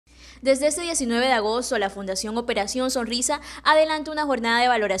Desde este 19 de agosto, la Fundación Operación Sonrisa adelanta una jornada de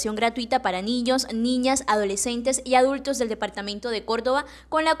valoración gratuita para niños, niñas, adolescentes y adultos del departamento de Córdoba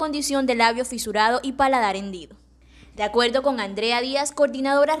con la condición de labio fisurado y paladar hendido. De acuerdo con Andrea Díaz,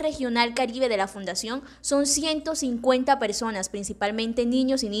 coordinadora regional Caribe de la Fundación, son 150 personas, principalmente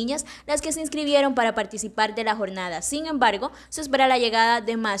niños y niñas, las que se inscribieron para participar de la jornada. Sin embargo, se espera la llegada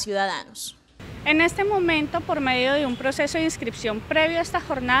de más ciudadanos. En este momento, por medio de un proceso de inscripción previo a esta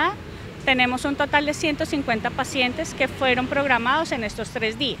jornada, tenemos un total de 150 pacientes que fueron programados en estos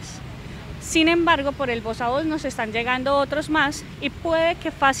 3 días. Sin embargo, por el voz a voz nos están llegando otros más y puede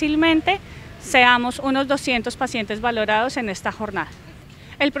que fácilmente seamos unos 200 pacientes valorados en esta jornada.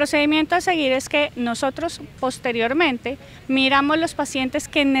 El procedimiento a seguir es que nosotros posteriormente miramos los pacientes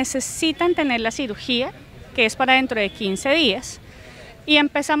que necesitan tener la cirugía, que es para dentro de 15 días, y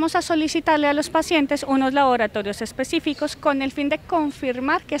empezamos a solicitarle a los pacientes unos laboratorios específicos con el fin de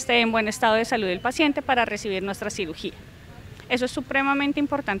confirmar que esté en buen estado de salud el paciente para recibir nuestra cirugía. Eso es supremamente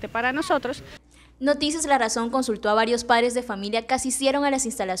importante para nosotros. Noticias La Razón consultó a varios padres de familia que asistieron a las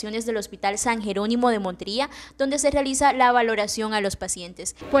instalaciones del Hospital San Jerónimo de Montería, donde se realiza la valoración a los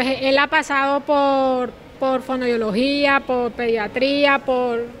pacientes. Pues él ha pasado por fonoaudiología, por pediatría,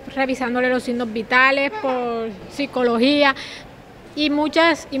 por revisándole los signos vitales, por psicología y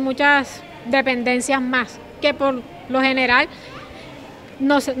muchas dependencias más, que por lo general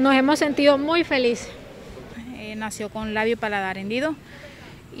nos hemos sentido muy felices. Nació con labio y paladar hendido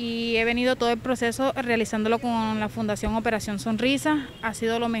y he venido todo el proceso realizándolo con la Fundación Operación Sonrisa. Ha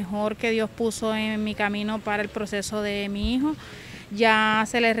sido lo mejor que Dios puso en mi camino para el proceso de mi hijo. Ya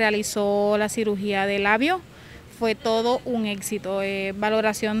se le realizó la cirugía de labio, fue todo un éxito.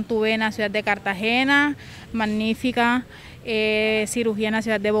 Valoración tuve en la ciudad de Cartagena, magnífica, cirugía en la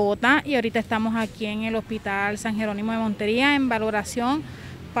ciudad de Bogotá y ahorita estamos aquí en el Hospital San Jerónimo de Montería en valoración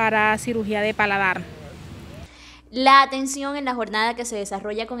para cirugía de paladar. La atención en la jornada, que se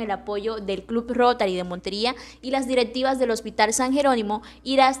desarrolla con el apoyo del Club Rotary de Montería y las directivas del Hospital San Jerónimo,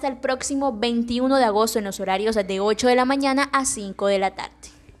 irá hasta el próximo 21 de agosto en los horarios de 8 de la mañana a 5 de la tarde.